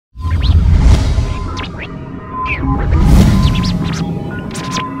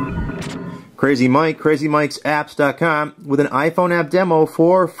Crazy Mike, CrazyMikesapps.com, with an iPhone app demo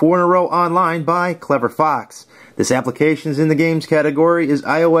for 4 in a Row Online by Clever Fox. This application is in the games category, is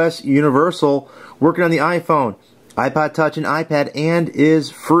iOS Universal, working on the iPhone, iPod Touch, and iPad, and is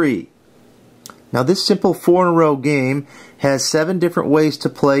free. Now this simple 4 in a Row game has 7 different ways to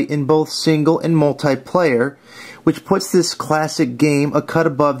play in both single and multiplayer, which puts this classic game a cut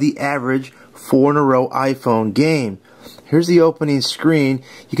above the average 4 in a Row iPhone game. Here's the opening screen.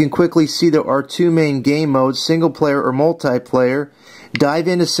 You can quickly see there are 2 main game modes, single player or multiplayer. Dive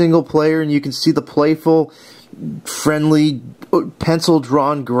into single player and you can see the playful, friendly,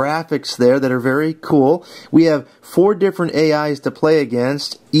 pencil-drawn graphics there that are very cool. We have 4 different AIs to play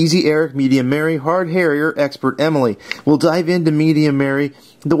against: Easy Eric, Medium Mary, Hard Harrier, Expert Emily. We'll dive into Medium Mary.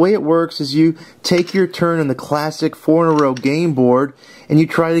 The way it works is you take your turn on the classic 4 in a Row game board and you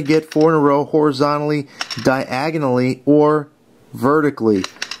try to get 4 in a row horizontally, diagonally, or vertically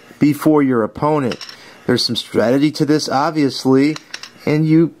before your opponent. There's some strategy to this, obviously, and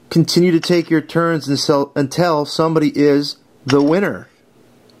you continue to take your turns until somebody is the winner.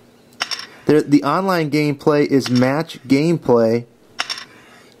 The online gameplay is match gameplay.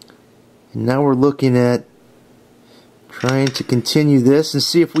 And now we're looking at trying to continue this and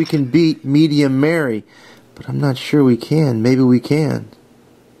see if we can beat Medium Mary. But I'm not sure we can. Maybe we can.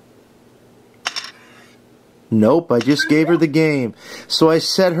 Nope, I just gave her the game. So I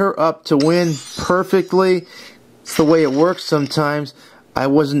set her up to win perfectly. It's the way it works sometimes. I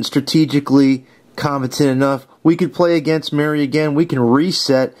wasn't strategically competent enough. We could play against Mary again. We can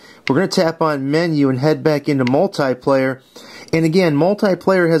reset. We're going to tap on menu and head back into multiplayer. And again,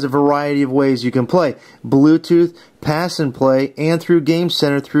 multiplayer has a variety of ways you can play: Bluetooth, pass and play, and through Game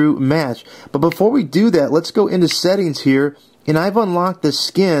Center through match. But before we do that, let's go into settings here. And I've unlocked the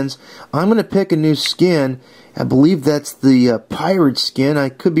skins. I'm going to pick a new skin. I believe that's the pirate skin. I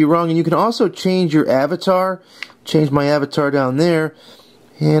could be wrong. And you can also change your avatar. Change my avatar down there.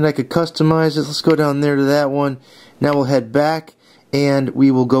 And I could customize it. Let's go down there to that one. Now we'll head back and we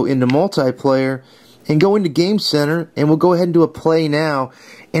will go into multiplayer and go into Game Center, and we'll go ahead and do a play now.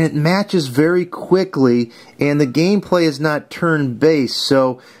 And it matches very quickly, and the gameplay is not turn-based,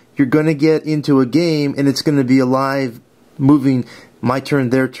 so you're going to get into a game and it's going to be a live moving, my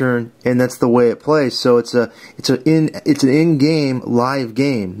turn, their turn, and that's the way it plays. So it's an in-game live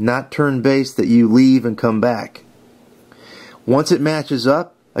game, not turn-based that you leave and come back. Once it matches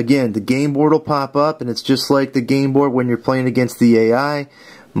up, again, the game board will pop up, and it's just like the game board when you're playing against the AI.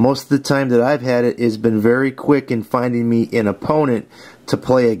 Most of the time that I've had it has been very quick in finding me an opponent to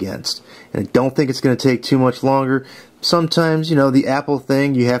play against. And I don't think it's going to take too much longer. Sometimes, you know, the Apple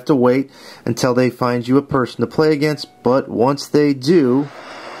thing, you have to wait until they find you a person to play against. But once they do,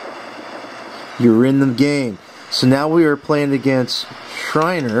 you're in the game. So now we are playing against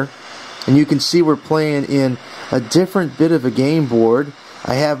Shriner. And you can see we're playing in a different bit of a game board.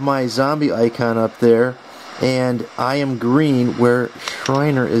 I have my zombie icon up there. And I am green where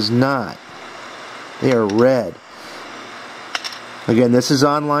Shriner is not. They are red. Again, this is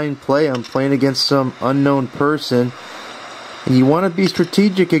online play. I'm playing against some unknown person. And you want to be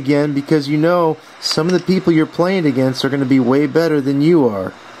strategic again, because you know some of the people you're playing against are going to be way better than you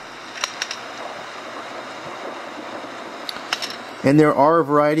are. And there are a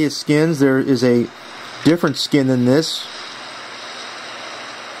variety of skins. There is a different skin than this.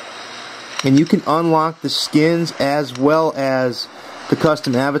 And you can unlock the skins as well as the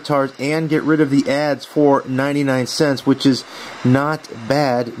custom avatars and get rid of the ads for 99 cents, which is not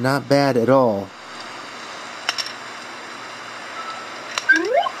bad at all.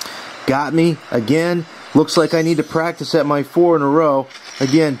 Got me again. Looks like I need to practice at my 4 in a row.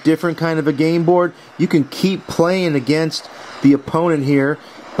 Again, different kind of a game board. You can keep playing against the opponent here,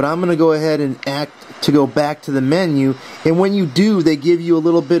 but I'm going to go ahead and go back to the menu. And when you do, they give you a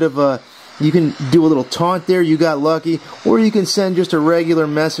little bit of a, you can do a little taunt there, you got lucky, or you can send just a regular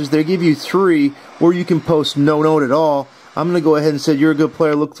message. They give you 3, or you can post no note at all. I'm going to go ahead and say, you're a good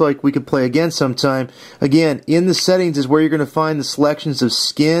player, looks like we could play again sometime. Again, in the settings is where you're going to find the selections of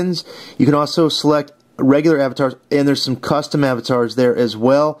skins. You can also select regular avatars, and there's some custom avatars there as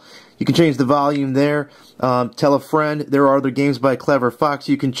well. You can change the volume there. Tell a friend. There are other games by Clever Fox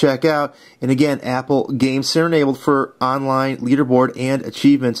you can check out. And again, Apple Game Center enabled for online leaderboard and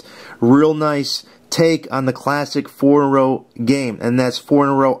achievements. Real nice take on the classic 4 in a Row game, and that's 4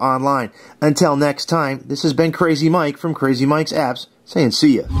 in a Row Online. Until next time, this has been Crazy Mike from Crazy Mike's Apps saying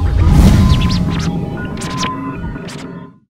see ya.